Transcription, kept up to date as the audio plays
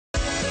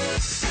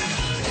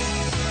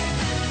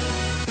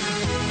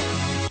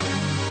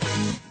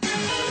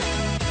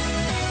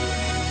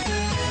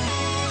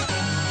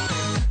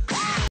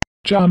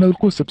Channel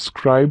को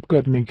subscribe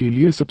करने के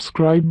लिए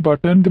सब्सक्राइब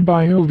बटन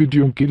दबाएं और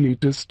वीडियो के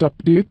लेटेस्ट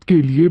अपडेट के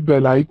लिए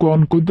बेल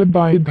आइकॉन को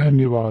दबाएं।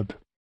 धन्यवाद।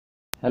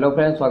 हेलो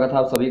फ्रेंड्स, स्वागत है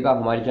आप सभी का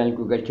हमारे चैनल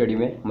क्रिकेट स्टडी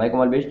में। मैं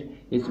कमल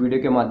बेस्ट इस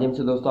वीडियो के माध्यम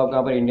से दोस्तों आपको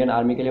यहाँ पर इंडियन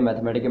आर्मी के लिए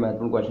मैथमेटिक्स के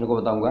महत्वपूर्ण क्वेश्चन को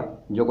बताऊंगा,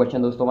 जो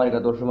क्वेश्चन दोस्तों हमारे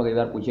गत वर्षों में कई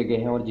बार पूछे गए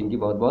हैं और जिनकी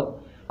बहुत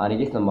बहुत आने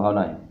की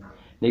संभावना है।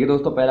 देखिए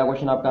दोस्तों, पहला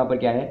क्वेश्चन आपका यहाँ पर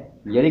क्या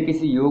है, यदि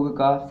किसी योग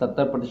का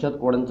 70%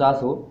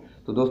 49 हो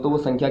तो दोस्तों वो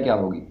संख्या क्या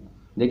होगी।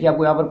 देखिए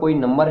आपको यहाँ पर कोई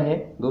नंबर है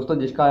दोस्तों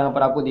जिसका यहाँ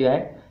पर आपको दिया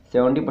है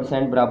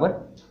 70% बराबर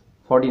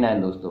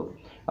 49 दोस्तों।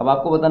 अब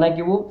आपको बताना है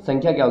कि वो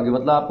संख्या क्या होगी,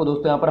 मतलब आपको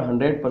दोस्तों यहाँ पर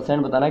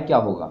 100% बताना है क्या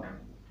होगा।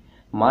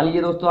 मान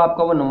लीजिए दोस्तों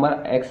आपका वो नंबर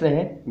x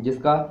है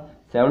जिसका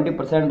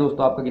 70%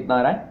 दोस्तों आपका कितना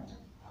आ रहा है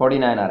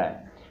 49 आ रहा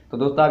है। तो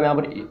दोस्तों आप यहाँ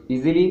पर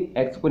इजीली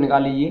x को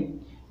निकाल लीजिए।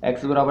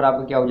 x बराबर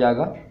आपका क्या हो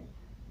जाएगा,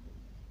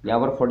 यहाँ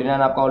पर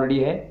 49 आपका ऑलरेडी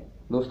है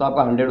दोस्तों,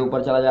 आपका 100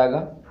 ऊपर चला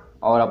जाएगा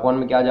और अपॉन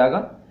में क्या आ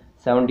जाएगा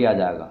 70 आ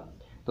जाएगा।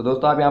 तो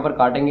दोस्तों आप यहाँ पर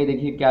काटेंगे,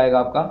 देखिए क्या आएगा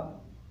आपका,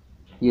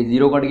 ये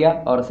 0 कट गया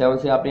और 7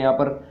 से आपने यहाँ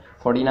पर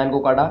 49 को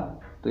काटा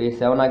तो ये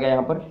 7 आ गया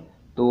यहाँ पर।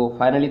 तो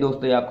फाइनली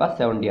दोस्तों ये आपका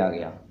 70 आ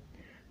गया।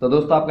 तो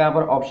दोस्तों आपका यहाँ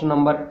पर ऑप्शन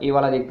नंबर ए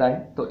वाला दिखता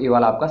है, तो ए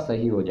वाला आपका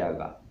सही हो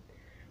जाएगा।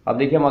 अब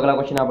देखिए हम अगला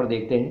क्वेश्चन यहाँ पर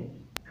देखते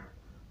हैं।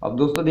 अब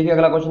दोस्तों देखिए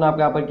अगला क्वेश्चन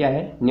आपके यहाँ पर क्या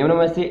है, निम्न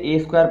में से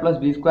a² +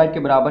 b² के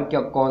बराबर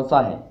क्या कौन सा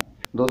है।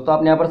 दोस्तों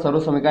आपने यहाँ पर सर्व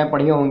समीकरण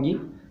पढ़ी होंगी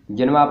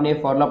जिनमें आपने ये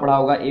फॉर्मूला पढ़ा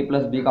होगा a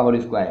 + b का होल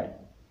स्क्वायर।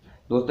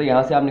 दोस्तों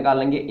यहाँ से आप निकाल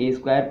लेंगे a² +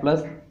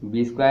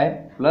 b²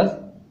 +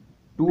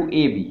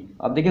 2ab।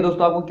 अब देखिए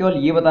दोस्तों आपको केवल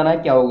ये बताना है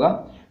क्या होगा,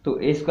 तो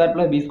a²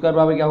 + b²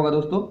 बराबर क्या होगा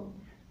दोस्तों,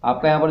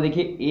 आपका यहाँ पर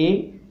देखिए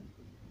a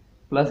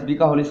 + b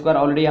का होल स्क्वायर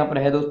ऑलरेडी यहाँ पर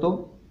है दोस्तों,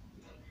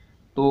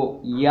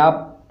 तो ये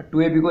आप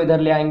 2ab को इधर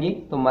ले आएंगे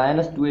तो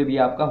 -2ab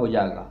आपका हो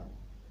जाएगा।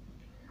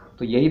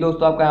 तो यही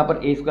दोस्तों आपका यहाँ पर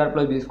a² +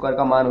 b²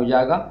 का मान हो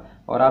जाएगा।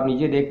 और आप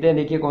नीचे देखते हैं,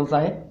 देखिए कौन सा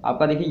है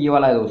आपका, देखिए ये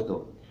वाला है दोस्तों,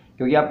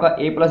 क्योंकि आपका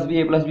a +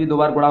 b 2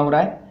 बार गुणा हो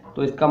रहा है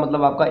तो इसका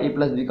मतलब आपका a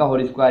 + b का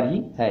होल स्क्वायर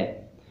ही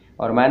है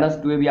और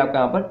 -2ab आपका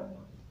यहाँ पर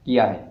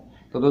किया है।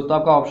 तो दोस्तों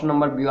आपका ऑप्शन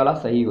नंबर बी वाला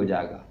सही हो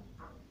जाएगा।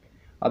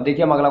 अब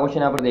देखिए हम अगला क्वेश्चन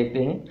यहाँ पर देखते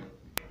हैं।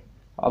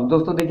 अब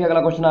दोस्तों देखिए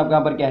अगला क्वेश्चन आपके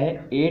यहाँ पर क्या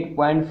है,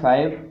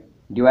 8.5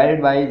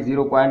 डिवाइडेड बाई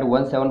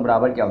 0.17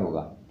 बराबर क्या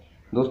होगा।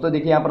 दोस्तों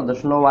देखिए यहाँ पर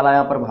दशमलव वाला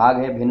यहाँ पर भाग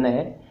है, भिन्न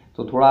है,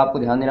 तो थोड़ा आपको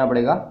ध्यान देना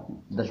पड़ेगा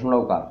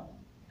दशमलव का।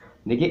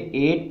 देखिए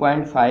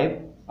 8.5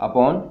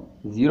 अपॉन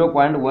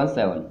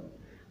 0.17।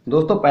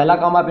 दोस्तों पहला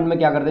काम आप इनमें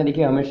क्या करते हैं,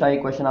 देखिए हमेशा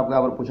एक क्वेश्चन आपको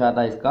यहाँ पर पूछा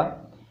जाता है इसका,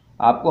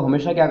 आपको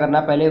हमेशा क्या करना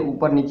है, पहले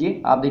ऊपर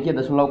नीचे आप देखिए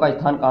दशमलव का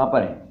स्थान कहाँ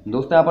पर है।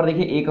 दोस्तों यहाँ पर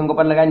देखिए 1 अंक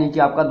पर लगा है, नीचे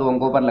आपका 2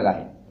 अंकों पर लगा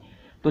है।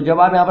 तो जब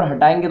आप यहाँ पर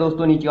हटाएंगे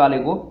दोस्तों नीचे वाले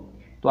को,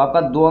 तो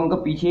आपका 2 अंक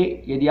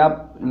पीछे यदि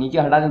आप नीचे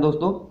हटा दें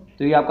दोस्तों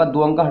तो ये आपका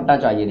 2 अंक का हटना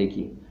चाहिए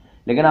देखिए,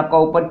 लेकिन आपका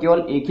ऊपर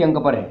केवल 1 ही अंक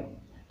पर है।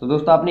 तो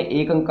दोस्तों आपने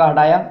 1 अंक का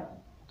हटाया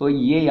तो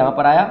ये यहाँ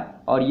पर आया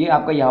और ये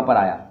आपका यहाँ पर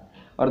आया।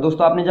 और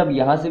दोस्तों आपने जब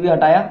यहाँ से भी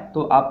हटाया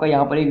तो आपका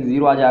यहाँ पर एक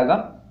 0 आ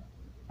जाएगा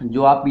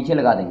जो आप पीछे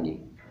लगा देंगे।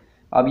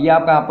 अब ये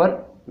आपका यहाँ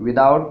पर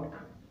विदाउट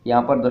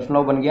यहाँ पर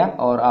दशमलव बन गया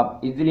और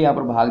आप इजीली यहाँ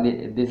पर भाग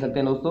दे सकते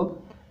हैं दोस्तों,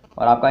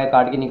 और आपका ये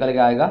काट के निकल के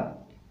आएगा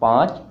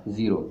 5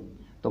 0,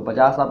 तो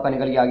 50 आपका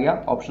निकल के आ गया।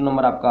 ऑप्शन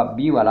नंबर आपका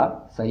बी वाला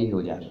सही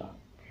हो जाएगा।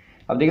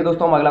 अब देखिए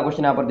दोस्तों हम अगला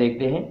क्वेश्चन यहाँ पर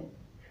देखते हैं।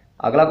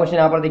 अगला क्वेश्चन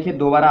यहाँ पर देखिए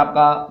दोबारा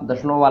आपका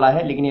दशमलव वाला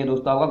है, लेकिन ये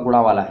दोस्तों आपका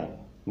गुणा वाला है।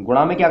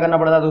 गुणा में क्या करना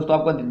पड़ता है दोस्तों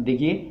आपको,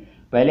 देखिए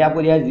पहले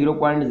आपको दिया है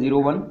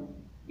 0.01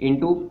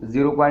 इंटू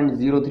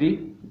 0.03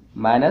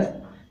 माइनस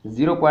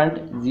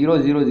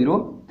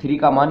 0.0003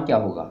 का मान क्या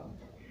होगा।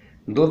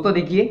 दोस्तों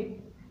देखिए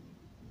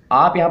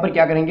आप यहाँ पर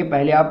क्या करेंगे,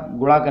 पहले आप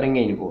गुणा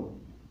करेंगे इनको,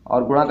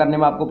 और गुणा करने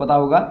में आपको पता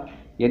होगा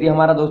यदि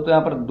हमारा दोस्तों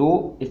यहाँ पर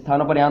 2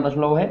 स्थानों पर यहाँ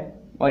दशमलव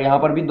है और यहाँ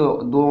पर भी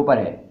दो पर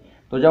है,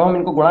 तो जब हम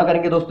इनको गुणा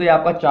करेंगे दोस्तों ये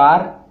आपका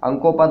 4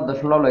 अंकों पर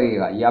दशमलव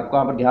लगेगा, ये आपको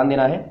यहाँ पर ध्यान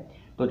देना है।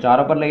 तो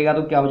 4 पर लगेगा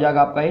तो क्या हो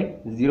जाएगा आपका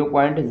ये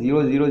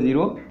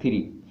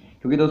 0.0003,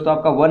 क्योंकि दोस्तों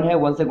आपका 1 है,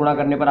 1 से गुणा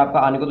करने पर आपका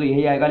आने को तो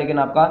यही आएगा, लेकिन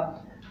आपका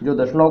जो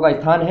दशमलव का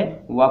स्थान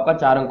है वो आपका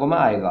 4 अंकों में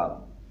आएगा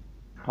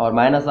और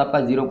माइनस आपका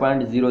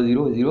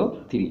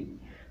 0.0003।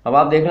 अब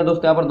आप देख रहे हैं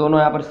दोस्तों यहाँ पर दोनों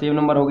यहाँ पर सेम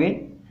नंबर हो गए,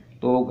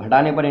 तो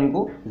घटाने पर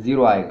इनको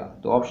 0 आएगा।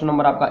 तो ऑप्शन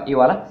नंबर आपका ए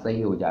वाला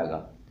सही हो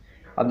जाएगा।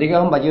 अब देखिए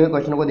हम बचे हुए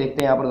क्वेश्चन को देखते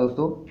हैं यहाँ पर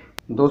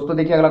दोस्तों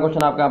देखिए अगला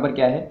क्वेश्चन आपका यहाँ पर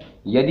क्या है,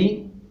 यदि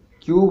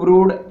क्यूब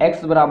रूट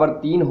x बराबर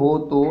 3 हो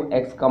तो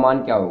x का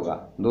मान क्या होगा।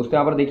 दोस्तों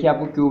यहाँ पर देखिए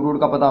आपको क्यूब रूट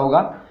का पता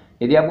होगा,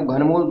 यदि आपको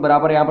घनमूल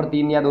बराबर यहाँ पर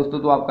 3 दिया दोस्तों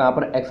तो आपको यहाँ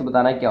पर x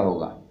बताना है क्या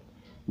होगा।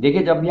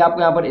 देखिए जब भी आपको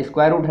यहाँ पर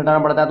स्क्वायर रूट हटाना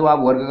पड़ता है तो आप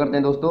वर्ग करते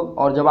हैं दोस्तों,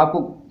 और जब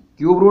आपको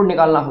क्यूब रूट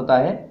निकालना होता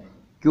है,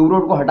 क्यूब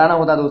रूट को हटाना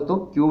होता है दोस्तों,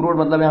 क्यूब रूट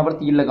मतलब यहाँ पर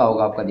 3 लगा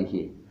होगा आपका,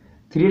 देखिए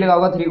 3 लगा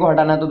होगा, 3 को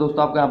हटाना है तो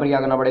दोस्तों आपको यहाँ पर क्या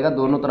करना पड़ेगा,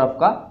 दोनों तरफ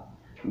का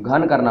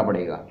घन करना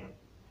पड़ेगा।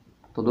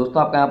 तो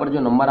दोस्तों आपका यहाँ पर जो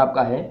नंबर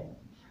आपका है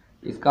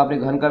इसका आपने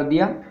घन कर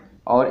दिया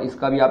और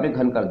इसका भी आपने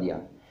घन कर दिया,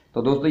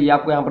 तो दोस्तों ये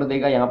आपको यहाँ पर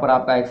देगा, यहाँ पर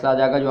आपका x आ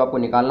जाएगा जो आपको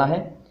निकालना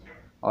है,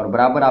 और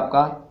बराबर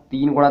आपका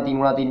 3 गुणा 3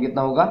 गुणा 3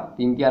 कितना होगा,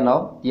 3 किया 9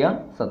 किया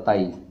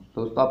 27।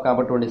 दोस्तों आपका यहाँ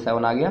पर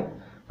 27 आ गया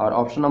और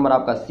ऑप्शन नंबर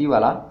आपका सी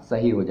वाला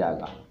सही हो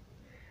जाएगा।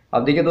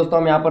 अब देखिए दोस्तों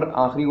हम यहाँ पर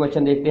आखिरी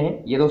क्वेश्चन देखते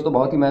हैं। ये दोस्तों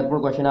बहुत ही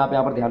महत्वपूर्ण क्वेश्चन है, आप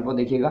यहाँ पर ध्यानपूर्वक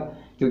देखिएगा,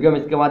 क्योंकि हम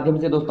इसके माध्यम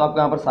से दोस्तों आपको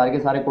यहाँ पर सारे के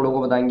सारे कोणों को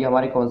बताएंगे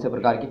हमारे कौन से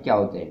प्रकार के क्या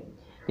होते हैं।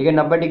 ठीक है,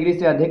 90 डिग्री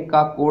से अधिक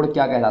का कोण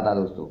क्या कहलाता है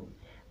दोस्तों।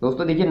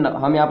 दोस्तों देखिए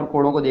हम यहाँ पर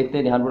कोणों को देखते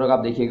हैं, ध्यानपूर्वक आप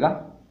देखिएगा।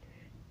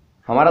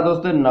 हमारा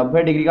दोस्तों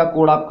 90 डिग्री का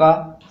कोण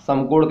आपका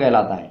समकोण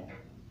कहलाता है,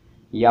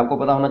 ये आपको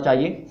पता होना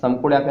चाहिए।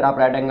 समकोण या फिर आप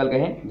राइट एंगल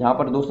कहें, जहाँ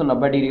पर दोस्तों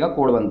 90 डिग्री का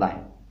कोण बनता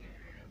है।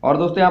 और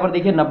दोस्तों यहाँ पर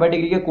देखिए 90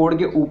 डिग्री के कोण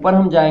के ऊपर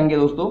हम जाएंगे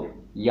दोस्तों,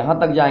 यहाँ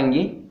तक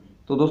जाएंगे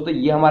तो दोस्तों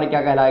ये हमारे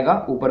क्या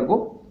कहलाएगा, ऊपर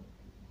को,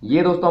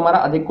 ये दोस्तों हमारा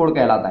अधिक कोण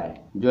कहलाता है।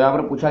 जो यहाँ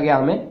पर पूछा गया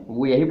हमें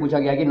वो यही पूछा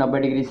गया कि 90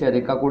 डिग्री से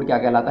अधिक का कोण क्या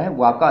कहलाता है,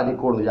 वो आपका अधिक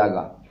कोण हो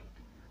जाएगा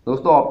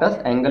दोस्तों,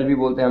 ऑप्टस एंगल भी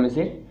बोलते हैं हम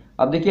इसे।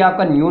 अब देखिए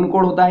आपका न्यून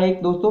कोण होता है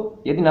एक दोस्तों,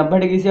 यदि 90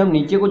 डिग्री से हम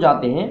नीचे को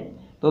जाते हैं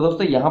तो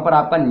दोस्तों यहाँ पर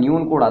आपका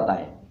न्यून कोण आता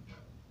है।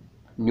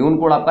 न्यून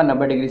कोण आपका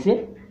 90 डिग्री से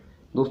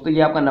दोस्तों,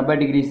 ये आपका 90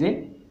 डिग्री से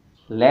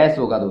लेस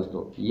होगा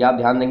दोस्तों, ये आप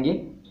ध्यान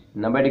देंगे।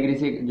 90 डिग्री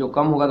से जो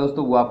कम होगा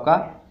दोस्तों वो आपका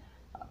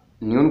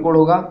न्यून कोण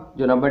होगा,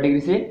 जो 90 डिग्री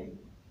से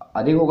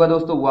अधिक होगा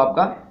दोस्तों वो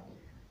आपका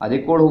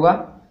अधिक कोण होगा।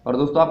 और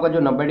दोस्तों आपका जो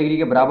 90 डिग्री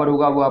के बराबर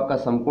होगा वो आपका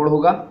समकोण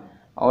होगा।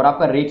 और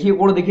आपका रेखीय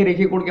कोण, देखिए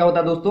रेखीय कोण क्या होता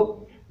है दोस्तों,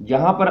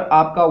 जहां पर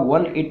आपका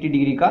 180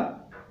 डिग्री का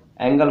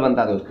एंगल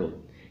बनता है दोस्तों।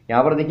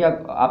 यहाँ पर देखिए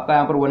आपका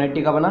यहाँ पर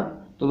 180 का बना,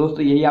 तो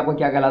दोस्तों यही आपका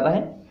क्या कहलाता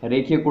है,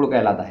 रेखीय कोण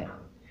कहलाता है।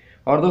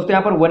 और दोस्तों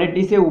यहाँ पर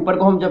 180 से ऊपर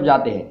को हम जब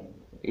जाते हैं,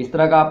 इस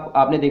तरह का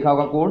आपने देखा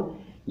होगा कोण,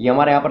 ये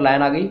हमारे यहाँ पर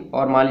लाइन आ गई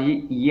और मान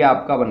लीजिए ये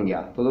आपका बन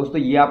गया, तो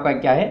दोस्तों ये आपका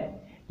क्या है,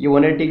 ये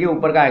 180 के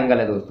ऊपर का एंगल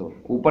है दोस्तों।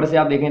 ऊपर से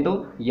आप देखें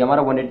तो ये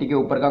हमारा 180 के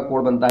ऊपर का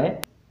कोण बनता है।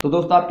 तो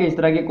दोस्तों आपके इस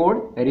तरह के कोण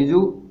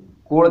रिजु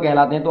कोण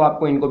कहलाते हैं, तो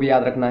आपको इनको भी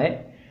याद रखना है।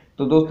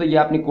 तो दोस्तों ये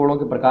अपनी कोणों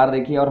के प्रकार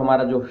देखिए, और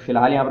हमारा जो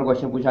फिलहाल यहाँ पर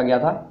क्वेश्चन पूछा गया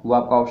था वो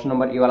आपका ऑप्शन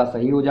नंबर ए वाला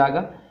सही हो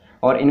जाएगा।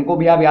 और इनको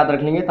भी आप याद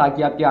रख लेंगे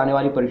ताकि आपकी आने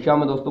वाली परीक्षा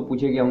में दोस्तों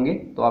पूछे गए होंगे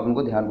तो आप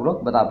इनको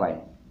ध्यानपूर्वक बता पाए।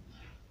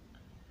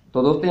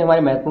 तो दोस्तों ये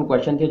हमारे महत्वपूर्ण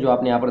क्वेश्चन थे जो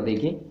आपने यहाँ पर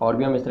देखे, और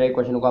भी हम इस तरह के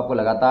क्वेश्चन को आपको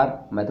लगातार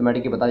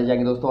मैथमेटिक्स के बताए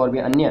जाएंगे दोस्तों, और भी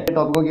अन्य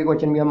टॉपिकों के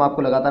क्वेश्चन भी हम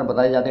आपको लगातार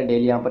बताए जाते हैं।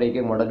 डेली यहाँ पर एक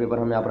एक मॉडल पेपर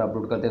हम यहाँ पर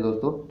अपलोड करते हैं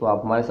दोस्तों, तो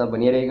आप हमारे साथ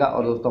बनिए रहेगा।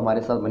 और दोस्तों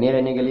हमारे साथ बने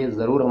रहने के लिए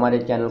ज़रूर हमारे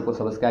चैनल को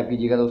सब्सक्राइब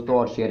कीजिएगा दोस्तों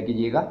और शेयर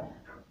कीजिएगा।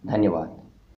 धन्यवाद।